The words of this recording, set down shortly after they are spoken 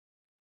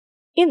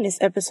In this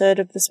episode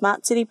of the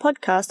Smart City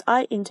Podcast,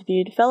 I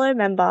interviewed fellow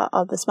member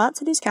of the Smart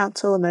Cities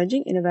Council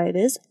Emerging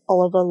Innovators,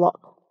 Oliver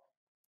Locke.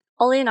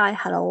 Ollie and I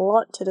had a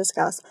lot to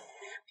discuss.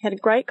 We had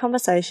a great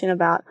conversation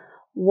about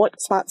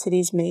what smart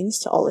cities means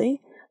to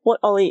Ollie, what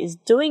Ollie is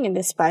doing in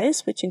this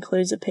space, which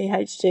includes a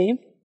PhD,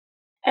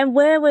 and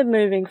where we're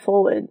moving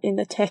forward in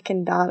the tech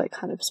and data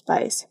kind of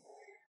space.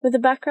 With a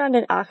background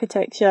in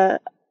architecture,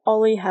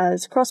 Ollie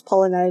has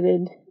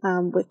cross-pollinated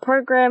with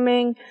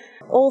programming,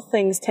 all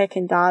things tech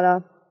and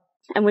data,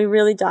 and we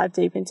really dive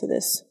deep into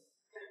this.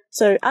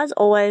 So, as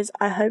always,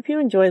 I hope you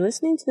enjoy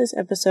listening to this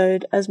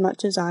episode as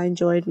much as I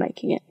enjoyed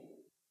making it.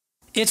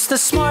 It's the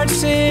Smart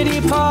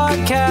City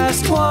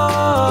Podcast,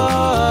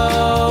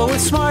 whoa,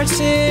 with Smart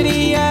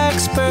City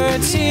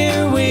experts,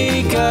 here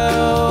we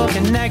go.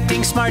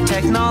 Connecting smart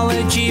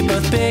technology,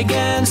 both big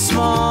and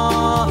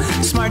small.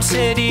 Smart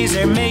cities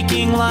are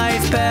making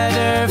life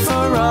better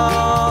for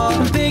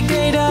all. Big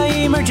data,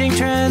 emerging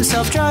trends,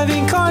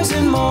 self-driving cars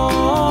and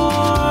more.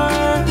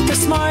 The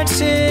Smart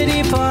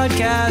City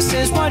Podcast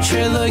is what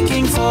you're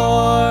looking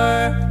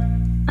for.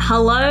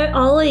 Hello,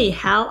 Ollie.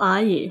 How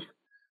are you?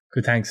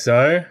 Good, thanks,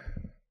 Zoe.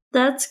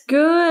 That's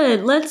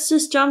good. Let's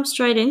just jump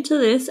straight into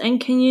this.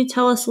 And can you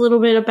tell us a little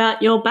bit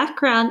about your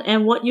background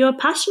and what you're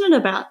passionate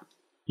about?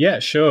 Yeah,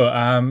 sure.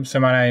 So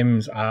my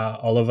name's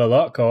Oliver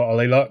Locke, or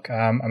Ollie Locke.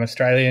 I'm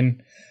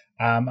Australian.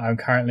 I'm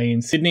currently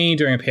in Sydney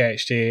doing a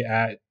PhD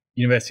at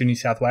University of New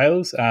South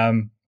Wales.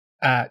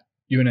 At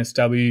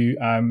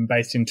UNSW, I'm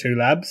based in two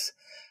labs.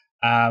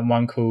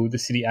 One called the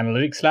City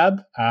Analytics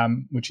Lab,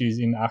 which is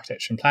in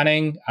architecture and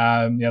planning.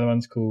 The other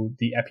one's called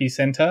the EPI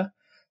Centre,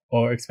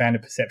 or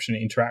Expanded Perception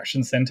and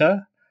Interaction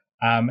Centre,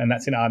 and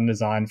that's in art and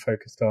design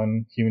focused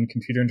on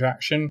human-computer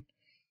interaction.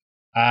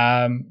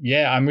 I'm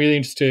really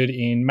interested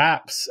in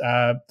maps,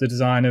 the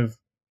design of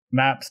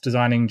maps,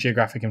 designing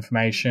geographic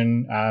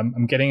information.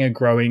 I'm getting a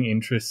growing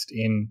interest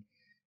in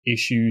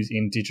issues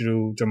in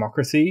digital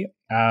democracy,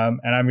 and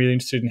I'm really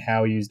interested in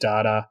how we use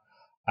data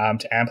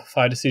to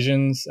amplify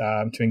decisions,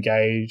 to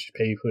engage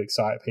people,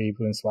 excite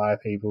people, inspire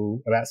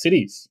people about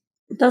cities.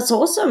 That's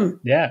awesome.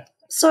 Yeah.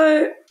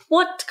 So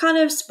what kind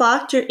of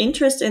sparked your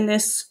interest in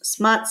this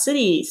smart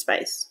city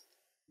space?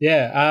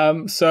 Yeah,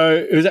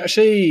 so it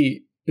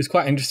was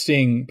quite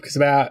interesting because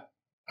about,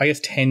 I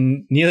guess,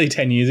 nearly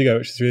 10 years ago,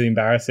 which is really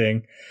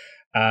embarrassing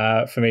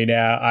for me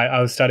now,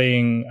 I was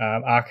studying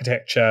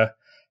architecture,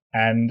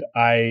 and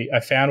I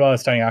found while I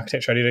was studying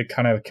architecture, I did a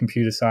kind of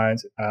computer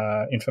science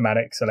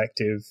informatics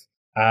elective,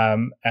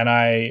 and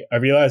I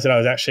realized that I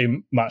was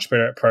actually much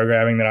better at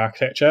programming than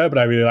architecture, but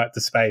I really liked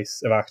the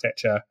space of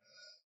architecture.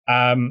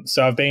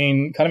 So I've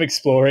been kind of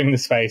exploring the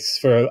space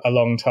for a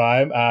long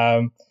time.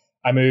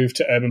 I moved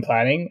to urban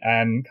planning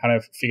and kind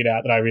of figured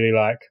out that I really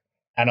like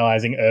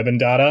analyzing urban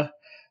data.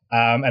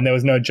 And there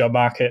was no job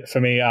market for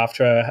me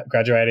after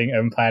graduating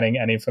urban planning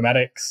and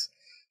informatics,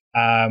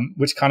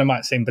 which kind of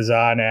might seem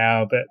bizarre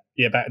now. But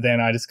yeah, back then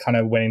I just kind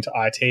of went into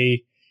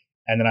IT,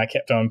 and then I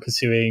kept on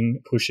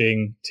pushing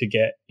to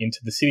get into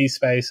the city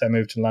space. I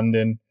moved to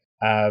London,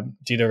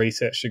 did a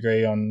research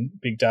degree on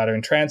big data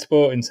and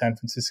transport in San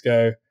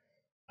Francisco.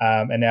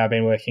 And now I've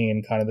been working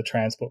in kind of the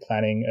transport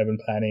planning, urban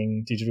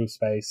planning, digital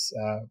space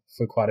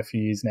for quite a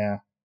few years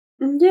now.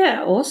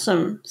 Yeah,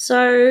 awesome.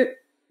 So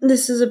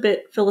this is a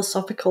bit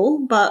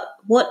philosophical, but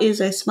what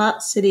is a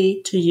smart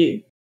city to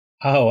you?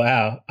 Oh,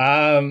 wow.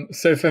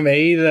 So for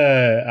me,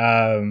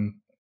 the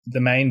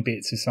main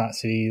bits of smart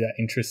city that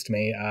interest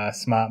me are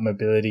smart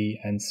mobility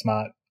and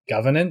smart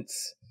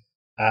governance.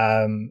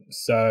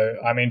 So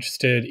I'm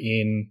interested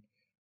in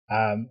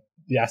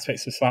the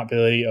aspects of smart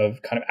mobility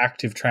of kind of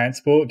active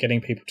transport, getting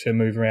people to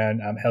move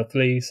around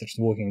healthily, such as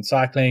walking and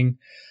cycling,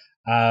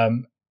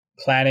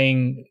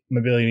 planning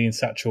mobility in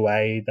such a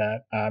way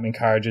that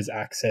encourages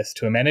access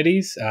to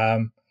amenities.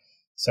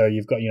 So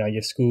you've got,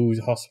 your schools,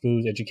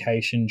 hospitals,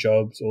 education,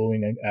 jobs, all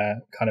in a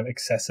kind of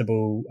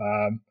accessible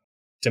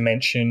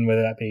dimension,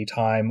 whether that be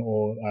time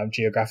or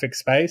geographic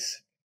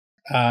space,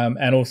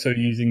 and also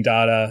using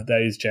data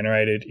that is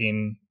generated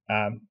in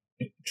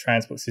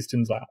transport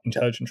systems like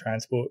intelligent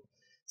transport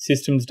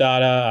systems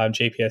data,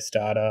 GPS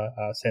data,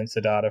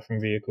 sensor data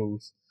from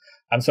vehicles.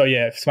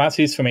 Smart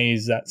cities for me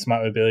is that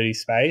smart mobility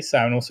space,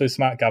 and also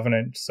smart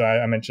governance. So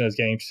I mentioned I was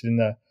getting interested in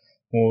the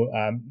more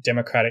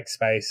democratic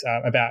space,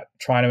 about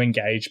trying to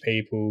engage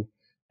people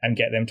and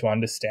get them to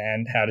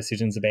understand how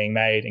decisions are being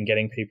made, and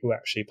getting people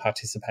actually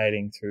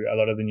participating through a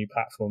lot of the new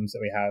platforms that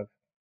we have.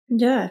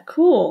 Yeah,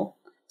 cool.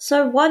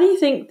 So why do you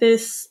think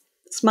this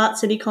smart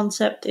city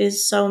concept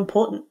is so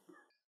important?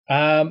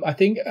 I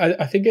think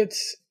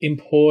it's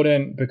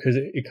important because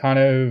it kind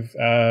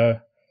of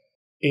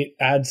it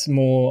adds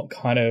more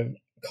kind of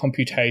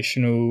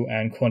computational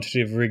and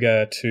quantitative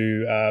rigor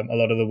to a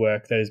lot of the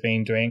work that is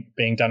being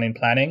done in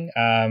planning.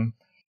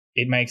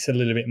 It makes it a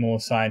little bit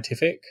more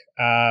scientific,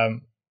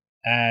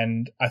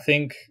 and I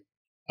think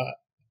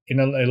in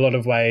a lot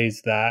of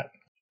ways that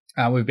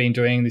we've been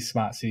doing this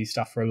smart city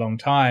stuff for a long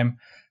time,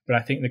 but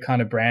I think the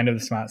kind of brand of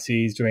the smart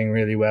city is doing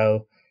really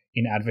well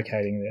in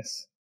advocating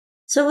this.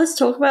 So let's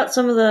talk about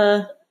some of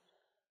the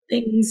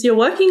things you're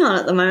working on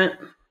at the moment?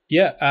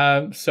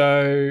 Yeah,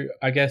 so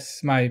I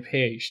guess my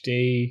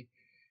PhD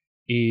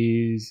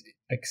is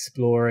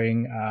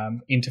exploring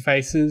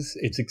interfaces.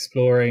 It's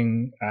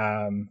exploring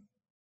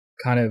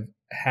kind of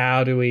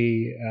how do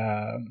we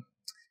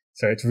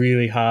so it's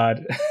really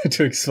hard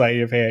to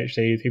explain a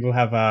PhD. People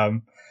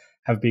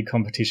have big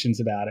competitions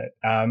about it.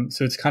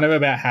 So it's kind of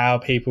about how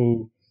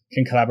people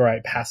can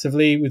collaborate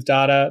passively with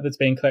data that's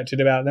being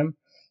collected about them.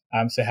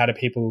 So how do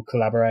people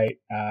collaborate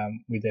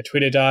with their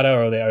Twitter data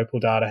or their Opal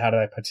data? How do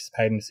they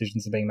participate in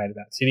decisions that are being made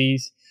about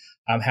cities?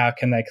 How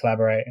can they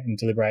collaborate and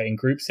deliberate in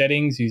group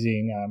settings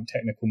using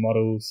technical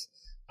models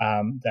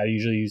that are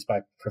usually used by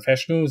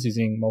professionals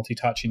using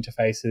multi-touch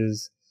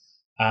interfaces?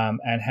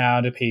 And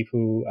how do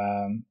people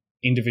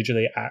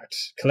individually act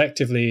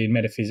collectively in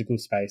metaphysical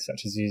space,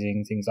 such as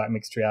using things like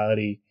mixed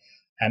reality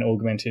and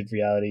augmented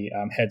reality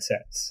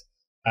headsets?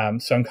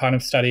 So I'm kind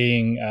of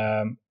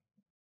studying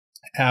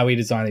how we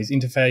design these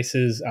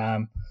interfaces,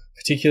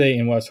 particularly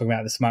in what I was talking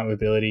about, the smart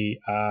mobility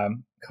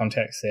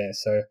context there.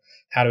 So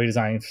how do we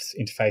design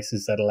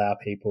interfaces that allow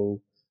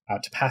people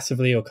to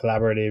passively or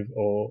collaborative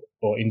or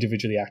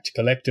individually act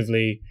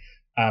collectively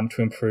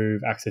to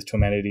improve access to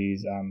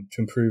amenities,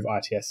 to improve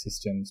ITS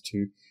systems,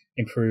 to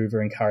improve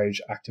or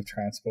encourage active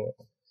transport.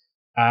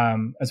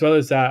 As well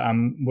as that,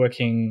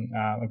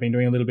 I've been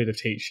doing a little bit of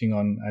teaching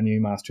on a new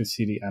Master of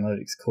City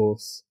Analytics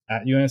course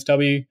at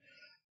UNSW,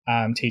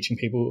 teaching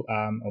people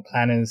or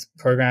planners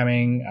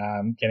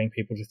programming, getting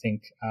people to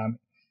think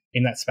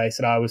in that space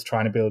that I was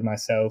trying to build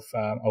myself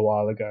a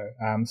while ago.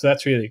 So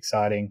that's really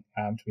exciting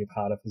to be a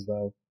part of as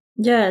well.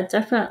 Yeah,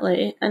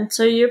 definitely. And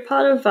so you're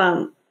part of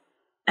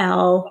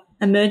our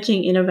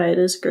Emerging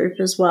Innovators group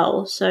as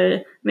well. So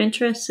I'm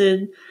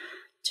interested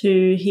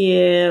to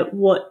hear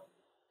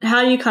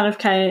how you kind of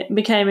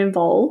became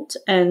involved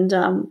and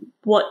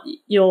what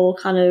your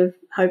kind of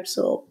hopes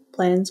or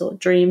plans or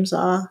dreams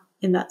are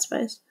in that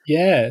space.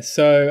 Yeah,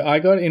 so I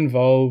got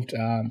involved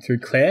through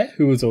Claire,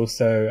 who was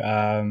also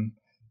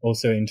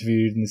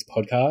interviewed in this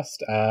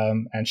podcast,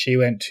 and she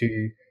went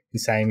to the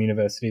same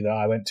university that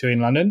I went to in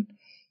London.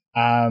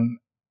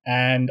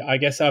 And I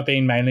guess I've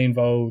been mainly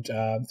involved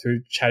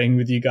through chatting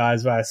with you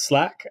guys via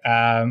Slack,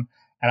 and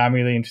I'm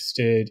really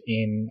interested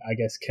in, I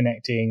guess,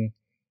 connecting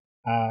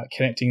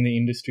the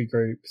industry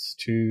groups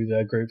to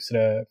the groups that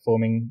are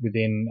forming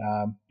within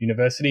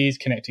universities,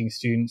 connecting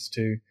students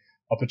to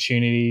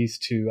opportunities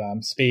to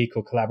speak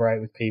or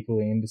collaborate with people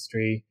in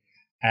industry.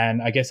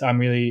 And I guess I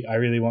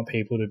really want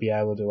people to be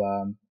able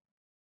to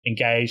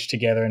engage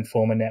together and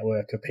form a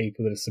network of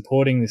people that are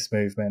supporting this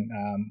movement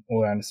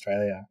all around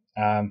Australia.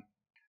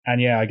 And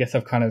yeah, I guess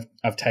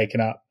I've taken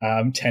up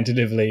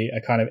tentatively a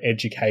kind of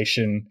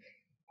education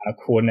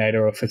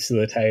coordinator or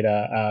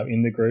facilitator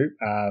in the group.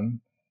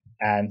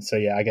 And so,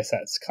 yeah, I guess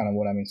that's kind of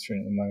what I'm interested in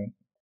at the moment.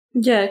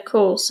 Yeah,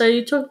 cool. So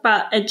you talk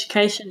about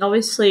education.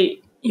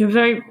 Obviously,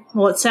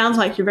 it sounds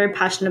like you're very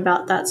passionate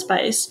about that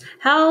space.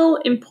 How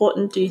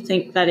important do you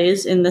think that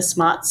is in the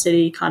smart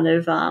city kind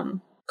of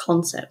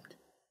concept?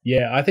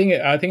 Yeah, I think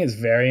it's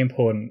very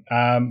important.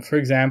 For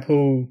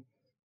example,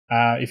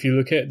 if you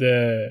look at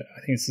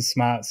I think it's the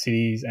Smart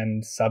Cities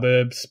and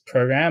Suburbs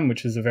program,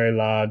 which is a very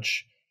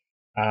large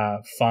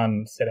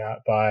fund set out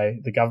by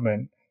the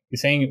government, you're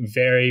seeing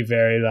very,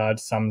 very large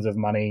sums of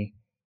money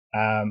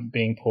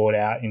being poured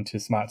out into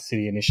smart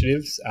city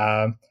initiatives.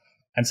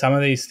 And some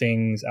of these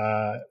things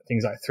are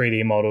things like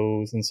 3D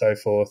models and so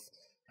forth.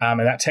 And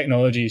that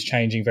technology is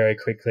changing very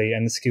quickly,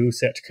 and the skill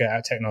set to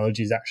create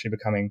technology is actually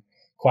becoming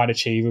quite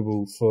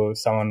achievable for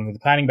someone with a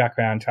planning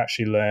background to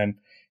actually learn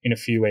in a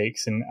few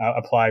weeks and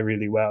apply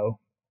really well.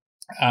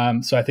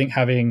 So I think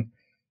having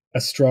a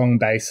strong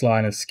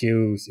baseline of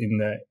skills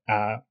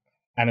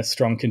and a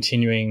strong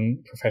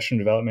continuing professional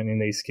development in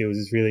these skills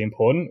is really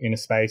important in a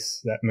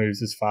space that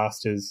moves as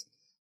fast as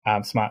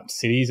smart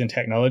cities and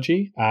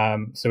technology.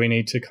 So we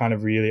need to kind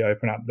of really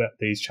open up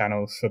these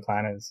channels for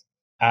planners.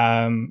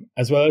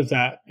 As well as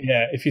that,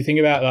 yeah, if you think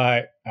about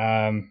like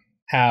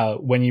how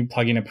when you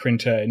plug in a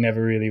printer, it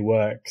never really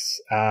works.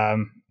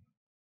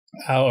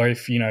 Or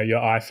if, your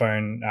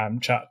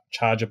iPhone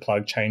charger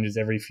plug changes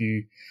every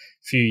few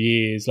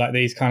years, like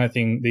these kind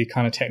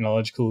of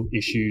technological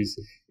issues,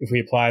 if we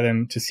apply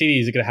them to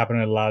cities, are going to happen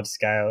at a large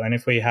scale. And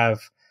if we have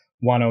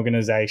one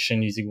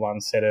organization using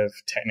one set of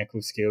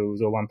technical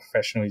skills or one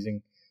professional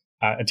using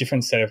a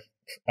different set of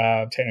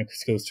technical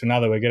skills to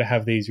another, we're going to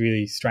have these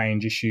really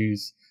strange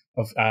issues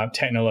of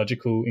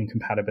technological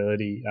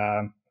incompatibility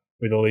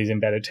with all these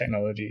embedded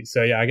technologies.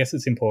 So, yeah, I guess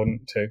it's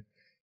important to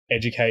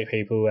educate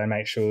people and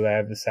make sure they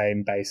have the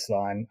same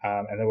baseline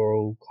and that we're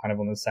all kind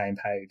of on the same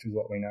page with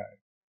what we know.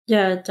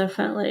 Yeah,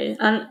 definitely.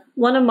 And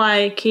one of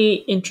my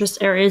key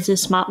interest areas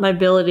is smart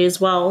mobility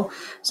as well.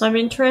 So I'm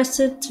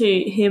interested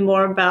to hear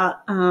more about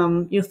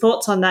your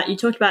thoughts on that. You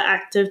talked about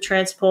active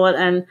transport,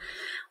 and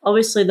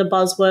obviously the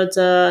buzzwords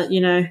are,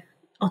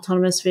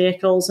 autonomous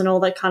vehicles and all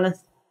that kind of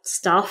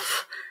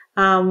stuff.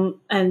 And,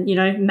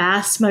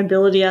 mass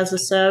mobility as a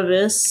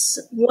service.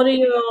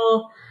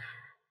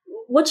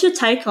 What's your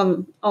take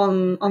on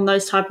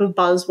those type of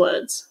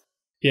buzzwords?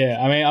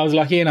 Yeah, I mean, I was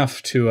lucky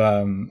enough to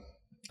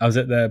I was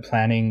at the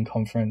planning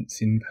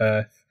conference in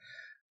Perth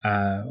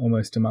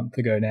almost a month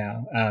ago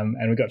now,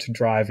 and we got to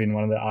drive in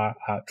one of the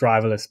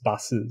driverless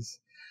buses.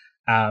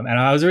 And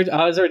I was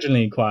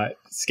originally quite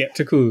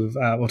skeptical of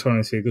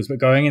autonomous vehicles, but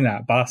going in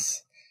that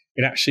bus,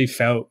 it actually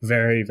felt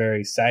very,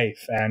 very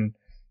safe. And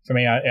for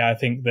me, I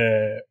think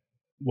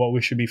what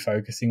we should be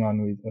focusing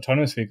on with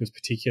autonomous vehicles,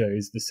 particularly,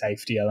 is the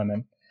safety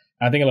element.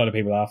 And I think a lot of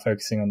people are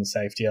focusing on the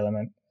safety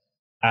element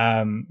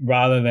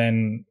rather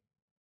than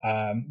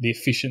the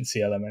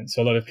efficiency element.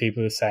 So a lot of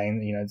people are saying,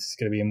 this is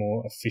going to be a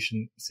more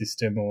efficient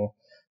system, or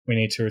we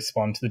need to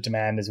respond to the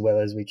demand as well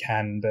as we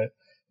can. But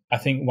I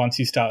think once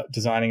you start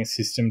designing a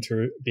system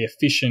to be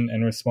efficient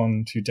and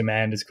respond to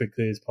demand as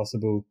quickly as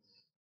possible,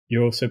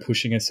 you're also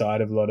pushing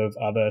aside a lot of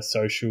other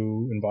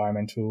social,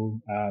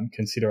 environmental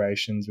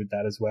considerations with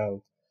that as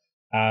well.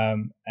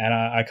 And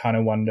I kind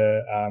of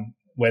wonder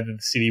whether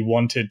the city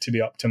wanted to be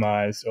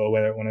optimized or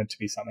whether it wanted to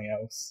be something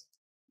else.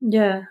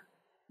 Yeah.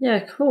 Yeah,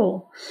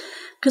 cool.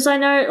 Because I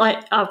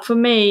know, for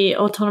me,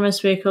 autonomous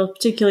vehicles,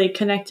 particularly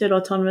connected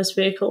autonomous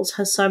vehicles,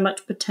 has so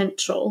much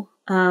potential.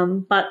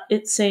 But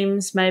it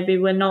seems maybe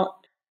we're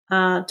not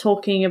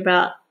talking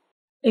about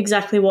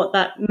exactly what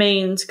that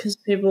means, because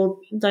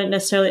people don't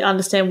necessarily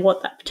understand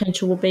what that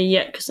potential will be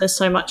yet, because there's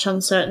so much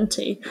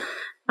uncertainty.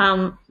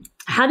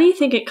 How do you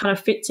think it kind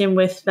of fits in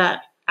with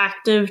that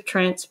active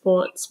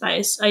transport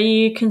space? Are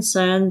you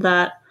concerned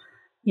that,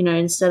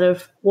 instead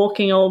of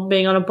walking or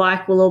being on a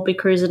bike, we'll all be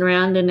cruising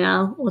around in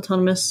our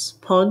autonomous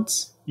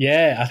pods?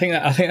 Yeah, I think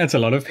that's a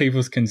lot of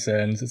people's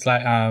concerns. It's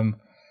like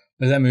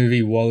there's that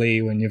movie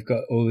WALL-E, when you've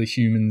got all the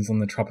humans on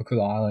the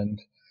tropical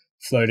island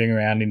floating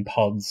around in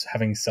pods,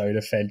 having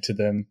soda fed to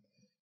them,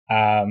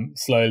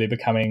 slowly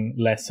becoming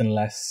less and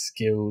less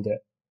skilled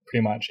at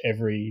pretty much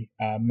every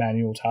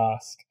manual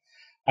task.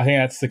 I think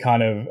that's the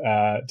kind of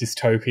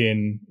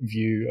dystopian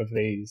view of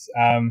these.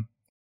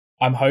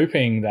 I'm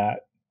hoping that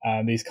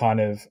these kind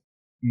of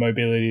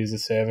mobility as a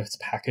service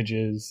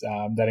packages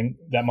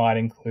that might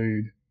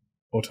include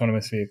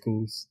autonomous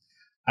vehicles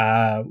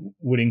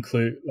would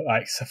include,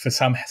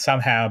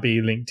 somehow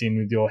be linked in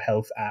with your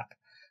health app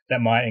that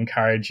might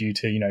encourage you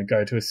to,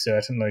 go to a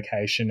certain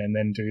location and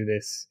then do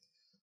this,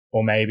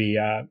 or maybe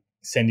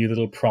send you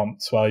little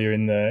prompts while you're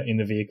in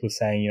the vehicle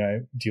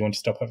saying, do you want to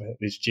stop at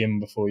this gym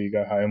before you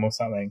go home or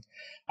something.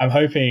 I'm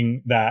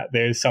hoping that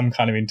there's some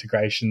kind of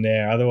integration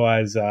there.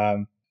 Otherwise,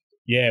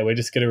 we're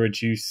just going to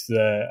reduce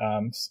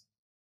the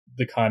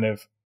kind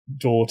of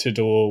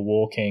door-to-door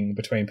walking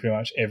between pretty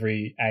much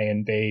every A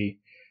and B,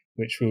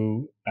 which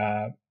will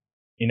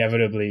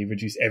inevitably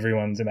reduce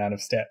everyone's amount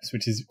of steps,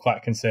 which is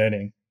quite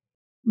concerning.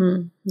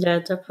 Yeah,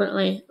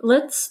 definitely.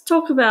 Let's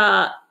talk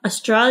about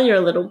Australia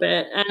a little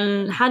bit.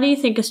 And how do you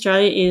think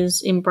Australia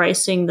is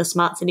embracing the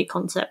smart city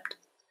concept?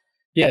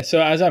 Yeah,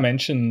 so as I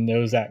mentioned, there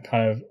was that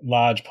kind of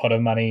large pot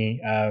of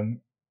money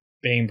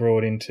being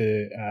brought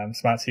into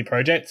smart city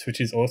projects, which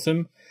is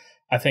awesome.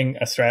 I think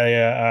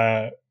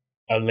Australia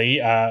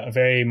are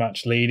very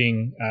much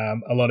leading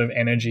a lot of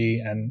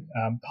energy and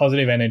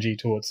positive energy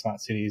towards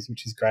smart cities,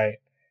 which is great.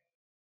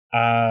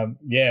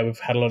 We've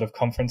had a lot of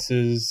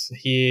conferences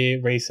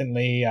here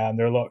recently.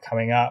 There are a lot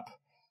coming up.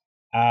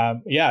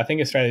 I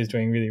think Australia is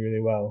doing really, really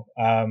well.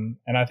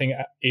 And I think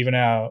even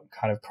our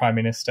kind of Prime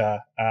Minister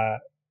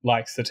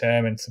likes the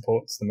term and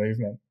supports the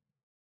movement.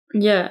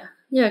 Yeah,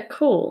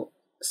 cool.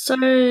 So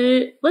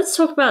let's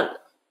talk about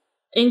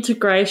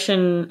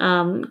integration,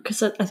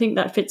 because I think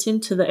that fits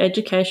into the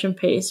education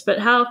piece. But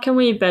how can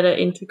we better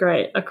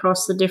integrate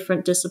across the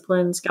different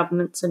disciplines,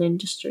 governments and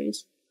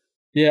industries?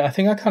 Yeah, I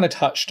think I kind of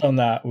touched on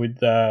that with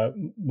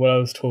what I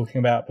was talking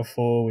about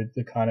before, with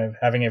the kind of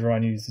having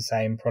everyone use the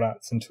same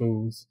products and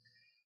tools.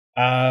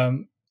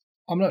 I'm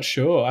not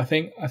sure. I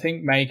think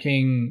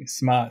making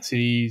smart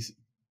cities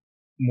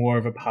more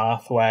of a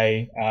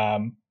pathway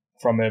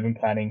from urban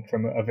planning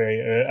from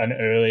an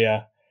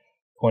earlier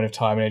point of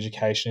time in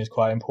education is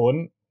quite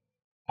important.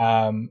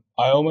 I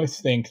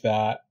almost think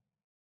that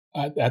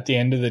at the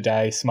end of the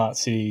day, smart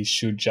cities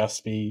should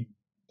just be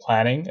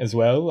planning as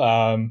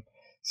well.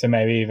 So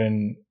maybe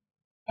even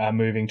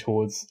moving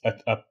towards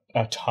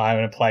a time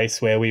and a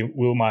place where we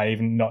might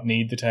even not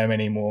need the term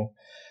anymore,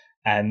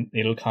 and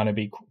it'll kind of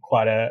be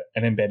quite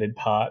an embedded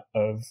part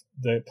of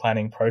the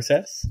planning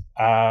process.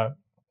 I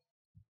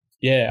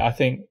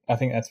think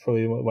that's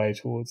probably the way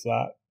towards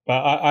that.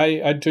 But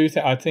I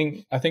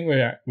think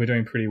we're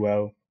doing pretty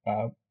well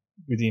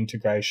with the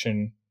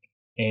integration.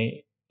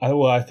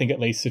 I think at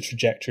least the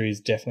trajectory is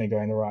definitely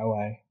going the right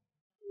way.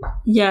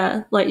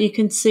 Yeah, you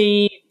can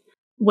see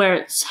where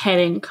it's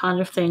heading, kind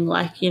of thing.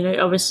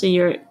 Obviously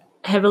you're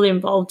heavily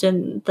involved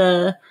in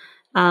the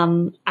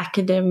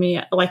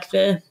academia,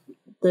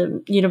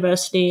 the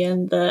university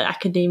and the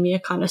academia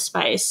kind of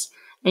space,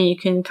 and you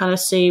can kind of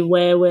see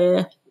where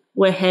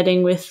we're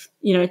heading with,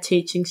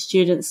 teaching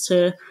students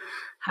to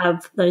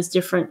have those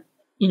different,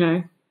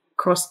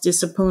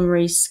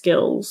 cross-disciplinary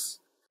skills.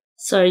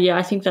 So yeah,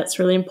 I think that's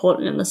really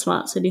important in the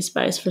smart city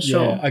space for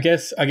sure. Yeah, I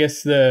guess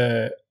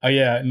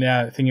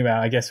now thinking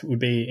about it, I guess it would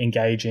be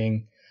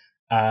engaging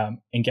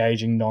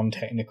engaging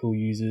non-technical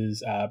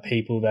users,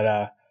 people that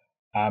are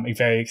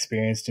very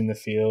experienced in the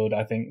field.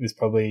 I think there's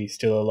probably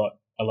still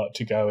a lot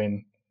to go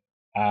in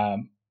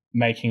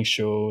making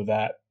sure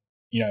that,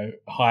 you know,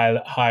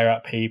 higher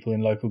up people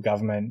in local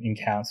government, in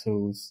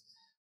councils,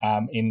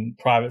 in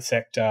private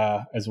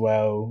sector as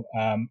well,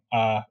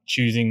 are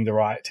choosing the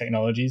right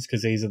technologies,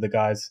 because these are the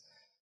guys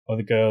or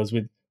the girls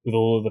with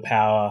all of the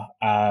power.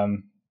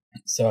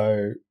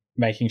 So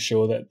making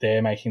sure that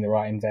they're making the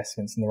right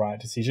investments and the right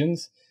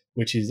decisions,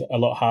 which is a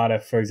lot harder.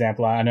 For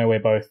example, I know we're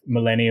both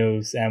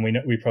millennials, and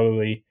we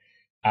probably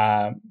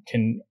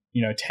can,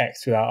 you know,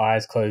 text with our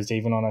eyes closed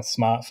even on a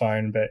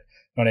smartphone, but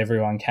not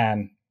everyone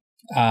can.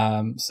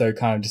 So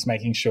kind of just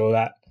making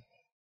sure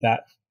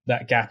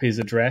that gap is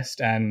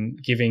addressed,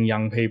 and giving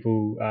young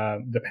people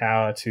the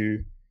power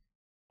to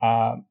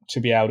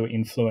be able to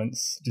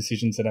influence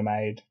decisions that are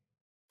made.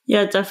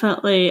 Yeah,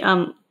 definitely.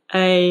 I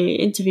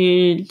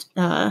interviewed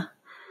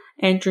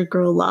Andrew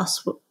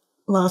Gruhl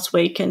last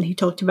week, and he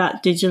talked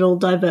about digital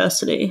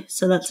diversity.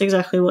 So that's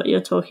exactly what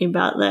you're talking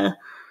about there,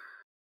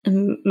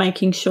 and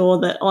making sure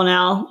that on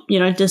our, you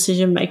know,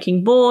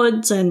 decision-making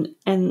boards and,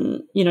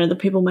 you know, the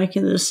people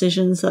making the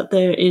decisions, that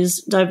there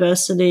is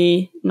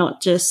diversity,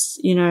 not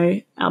just, you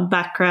know, our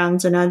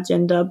backgrounds and our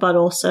gender, but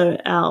also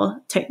our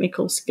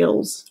technical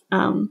skills.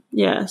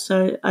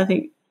 So I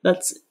think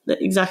that's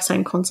the exact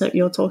same concept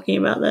you're talking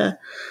about there.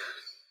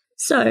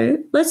 So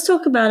let's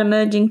talk about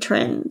emerging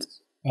trends.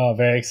 Oh,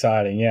 very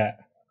exciting. Yeah.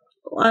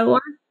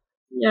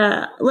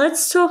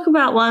 Let's talk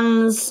about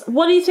ones.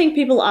 What do you think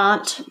people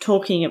aren't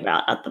talking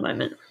about at the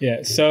moment?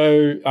 Yeah.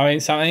 So, I mean,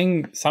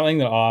 something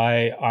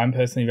that I'm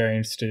personally very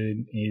interested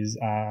in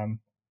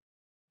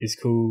is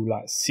called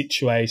like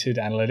situated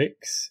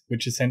analytics,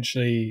 which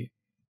essentially,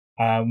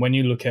 when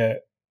you look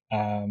at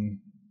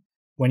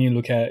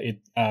it,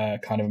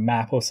 kind of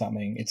map or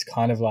something, it's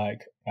kind of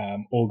like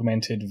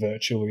augmented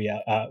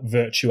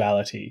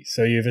virtuality.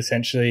 So you've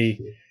essentially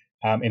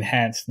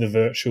enhanced the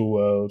virtual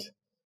world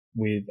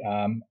with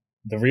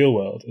the real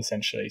world,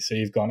 essentially. So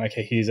you've gone,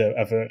 okay, here's a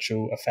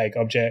fake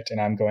object,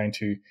 and I'm going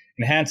to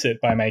enhance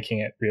it by making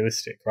it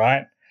realistic,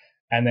 right?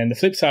 And then the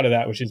flip side of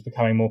that, which is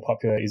becoming more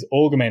popular, is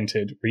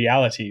augmented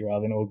reality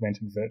rather than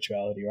augmented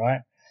virtuality,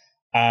 right?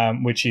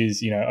 Which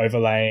is, you know,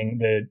 overlaying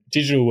the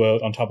digital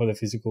world on top of the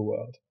physical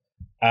world.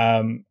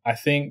 I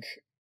think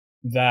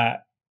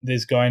that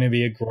there's going to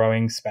be a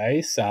growing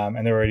space,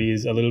 and there already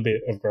is a little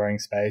bit of growing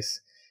space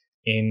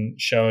in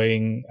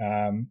showing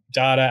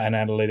data and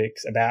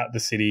analytics about the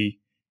city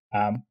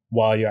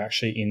while you're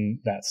actually in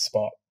that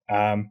spot.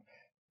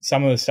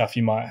 Some of the stuff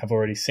you might have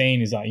already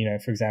seen is like, you know,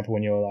 for example,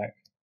 when you're like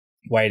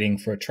waiting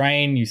for a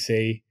train, you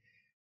see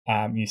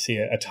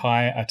a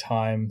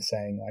time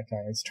saying like,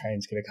 oh, this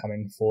train's going to come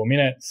in 4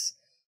 minutes.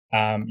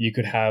 You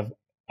could have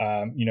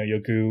you know, your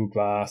Google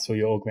Glass or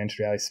your augmented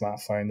reality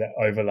smartphone that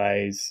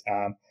overlays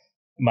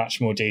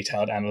much more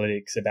detailed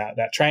analytics about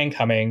that train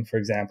coming, for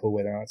example,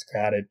 whether or not it's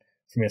crowded,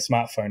 from your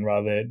smartphone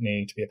rather than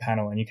needing to be a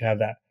panel. And you can have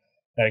that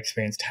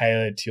experience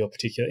tailored to your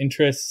particular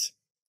interests.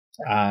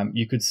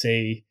 You could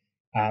see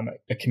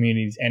a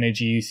community's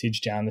energy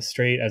usage down the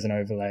street as an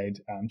overlaid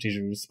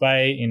digital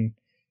display in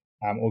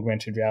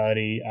augmented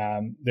reality.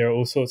 There are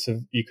all sorts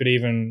of, you could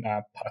even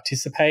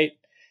participate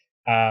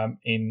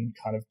in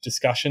kind of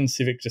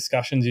civic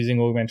discussions using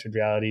augmented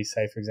reality.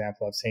 Say, for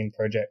example, I've seen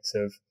projects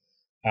of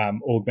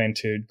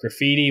augmented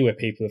graffiti where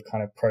people have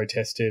kind of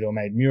protested or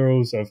made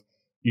murals of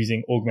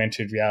using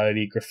augmented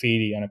reality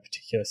graffiti on a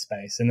particular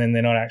space. And then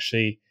they're not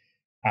actually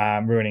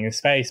ruining the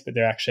space, but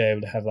they're actually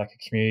able to have like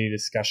a community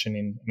discussion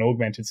in an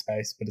augmented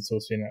space, but it's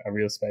also in a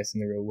real space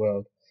in the real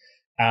world.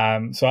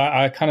 So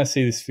I kind of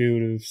see this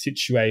field of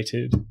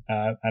situated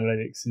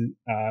analytics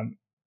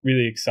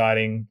really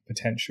exciting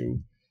potential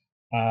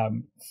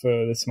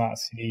for the smart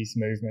cities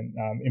movement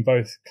in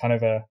both kind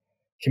of a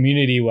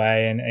community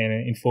way and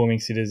an informing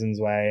citizens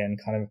way, and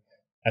kind of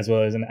as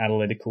well as an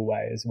analytical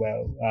way as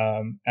well.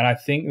 And I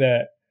think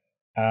that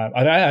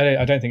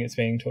I don't think it's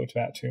being talked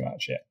about too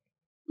much yet.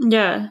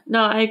 Yeah,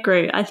 no, I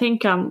agree. I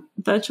think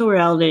virtual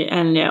reality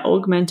and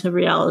augmented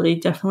reality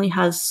definitely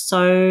has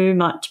so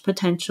much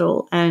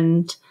potential.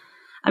 And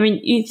I mean,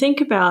 you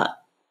think about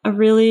a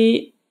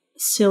really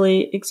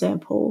silly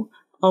example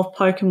of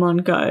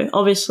Pokemon Go.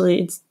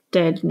 Obviously, it's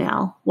dead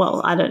now.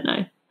 Well, I don't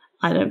know.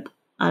 I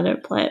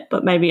don't play it,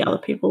 but maybe other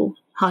people,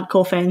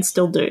 hardcore fans,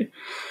 still do.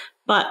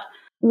 But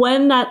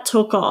when that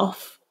took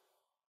off,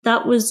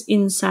 that was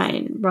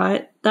insane,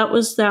 right? That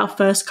was our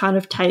first kind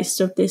of taste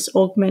of this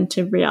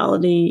augmented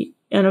reality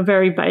in a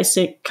very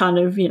basic kind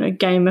of,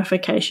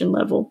 gamification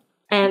level.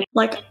 And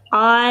like,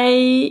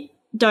 I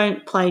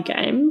don't play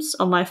games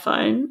on my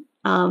phone.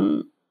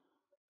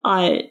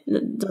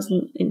 It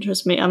doesn't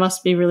interest me. I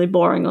must be really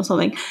boring or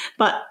something.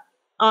 But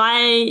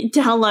I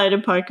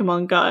downloaded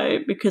Pokemon Go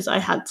because I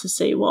had to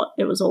see what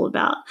it was all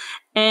about.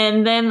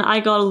 And then I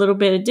got a little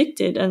bit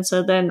addicted. And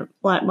so then,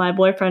 like, my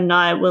boyfriend and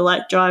I were,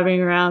 like, driving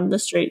around the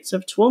streets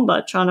of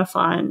Toowoomba trying to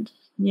find,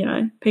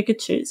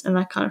 Pikachus and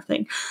that kind of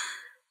thing.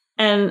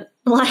 And,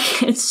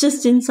 like, it's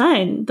just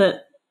insane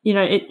that you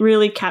know, it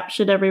really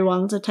captured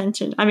everyone's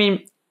attention. I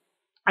mean,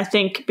 I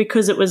think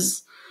because it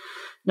was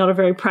not a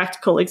very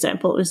practical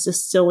example, it was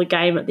just still a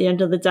game at the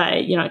end of the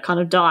day, you know, it kind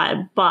of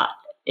died, but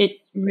it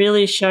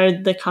really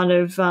showed the kind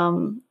of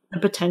the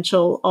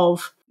potential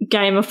of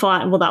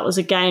gamifying. Well, that was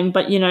a game,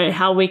 but, you know,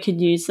 how we could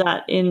use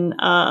that in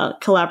a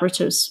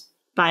collaborative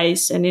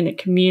space and in a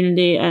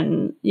community.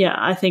 And, yeah,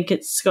 I think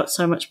it's got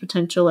so much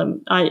potential,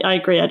 and I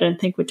agree. I don't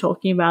think we're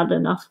talking about it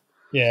enough.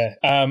 Yeah.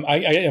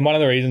 And one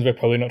of the reasons we're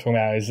probably not talking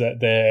about is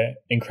that they're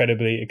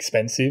incredibly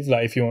expensive.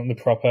 Like, if you want the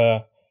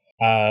proper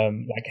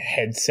like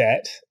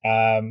headset,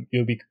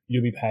 you'll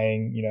be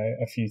paying, you know,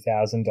 a few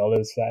 $1,000s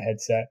for that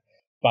headset.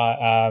 But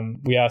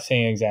we are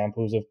seeing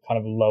examples of kind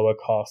of lower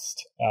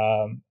cost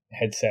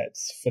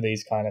headsets for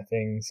these kind of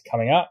things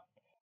coming up.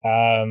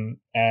 And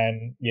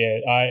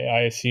yeah,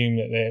 I assume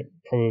that they're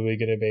probably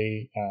going to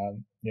be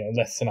you know,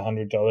 less than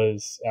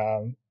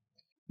 $100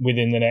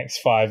 within the next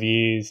 5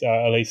 years.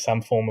 At least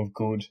some form of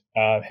good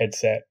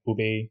headset will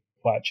be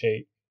quite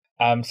cheap.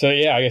 So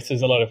yeah, I guess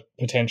there's a lot of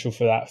potential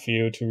for that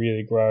field to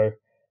really grow,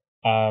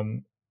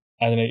 and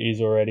it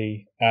is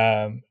already.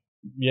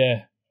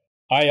 Yeah,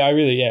 I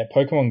really,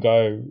 Pokemon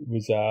Go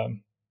was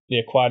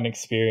quite an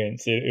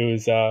experience. It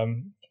was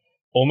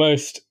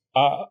almost.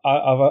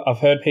 I've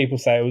heard people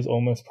say it was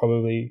almost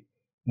probably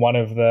one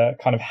of the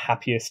kind of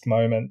happiest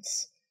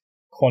moments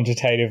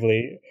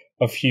quantitatively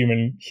of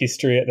human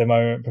history at the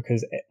moment,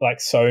 because like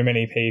so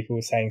many people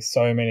were saying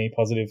so many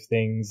positive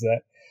things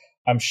that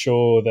I'm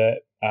sure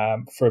that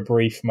for a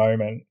brief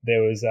moment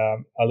there was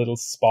a little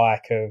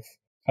spike of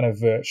kind of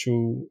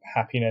virtual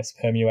happiness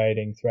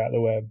permeating throughout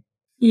the web.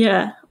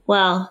 Yeah,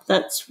 wow,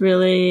 that's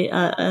really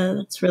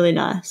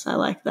nice. I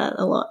like that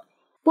a lot.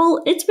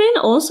 Well, it's been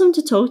awesome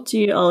to talk to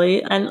you,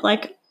 Ollie, and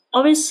like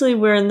obviously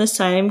we're in the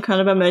same kind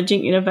of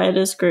emerging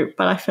innovators group,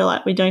 but I feel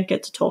like we don't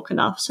get to talk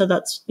enough. So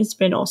it's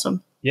been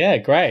awesome. Yeah,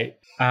 great.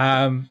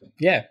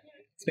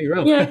 It's been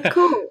real. Yeah,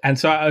 cool. And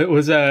so it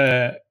was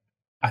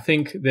I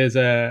think there's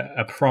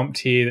a prompt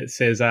here that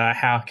says,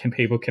 how can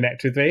people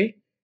connect with me?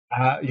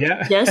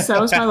 Yeah. Yes, that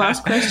was my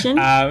last question.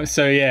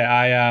 So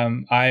yeah,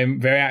 I'm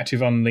very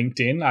active on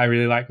LinkedIn. I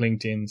really like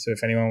LinkedIn. So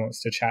if anyone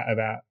wants to chat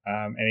about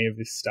any of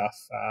this stuff,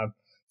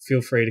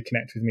 feel free to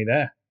connect with me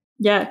there.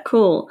 Yeah,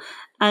 cool.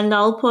 And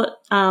I'll put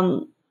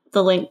the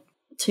link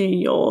to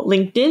your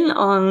LinkedIn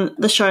on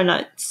the show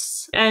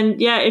notes. And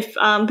yeah, if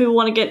people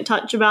want to get in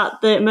touch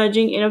about the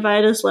emerging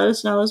innovators, let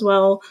us know as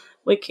well.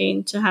 We're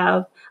keen to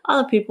have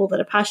other people that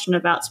are passionate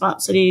about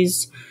smart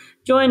cities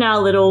join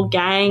our little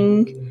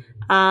gang,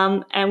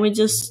 and we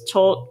just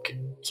talk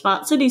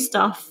smart city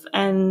stuff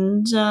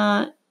and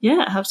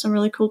have some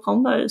really cool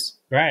combos.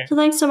 Right. So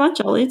thanks so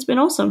much, Ollie. It's been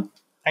awesome.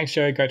 Thanks,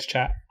 Joey. Great to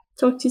chat.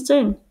 Talk to you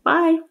soon.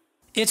 Bye.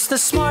 It's the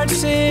Smart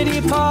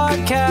City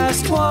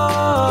Podcast.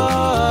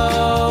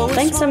 Whoa.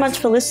 Thanks so much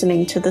for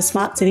listening to the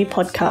Smart City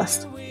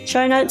Podcast.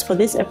 Show notes for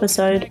this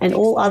episode and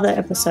all other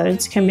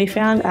episodes can be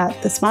found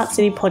at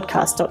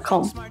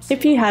thesmartcitypodcast.com.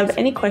 If you have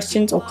any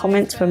questions or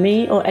comments for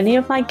me or any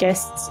of my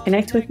guests,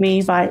 connect with me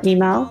via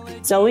email,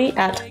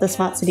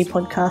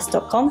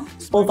 zoe@thesmartcitypodcast.com,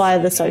 or via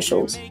the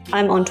socials.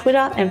 I'm on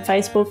Twitter and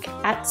Facebook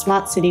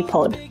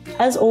 @SmartCityPod.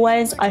 As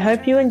always, I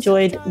hope you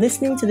enjoyed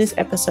listening to this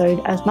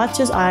episode as much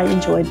as I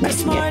enjoyed making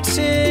it. Smart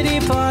City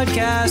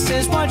Podcast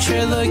is what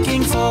you're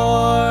looking for.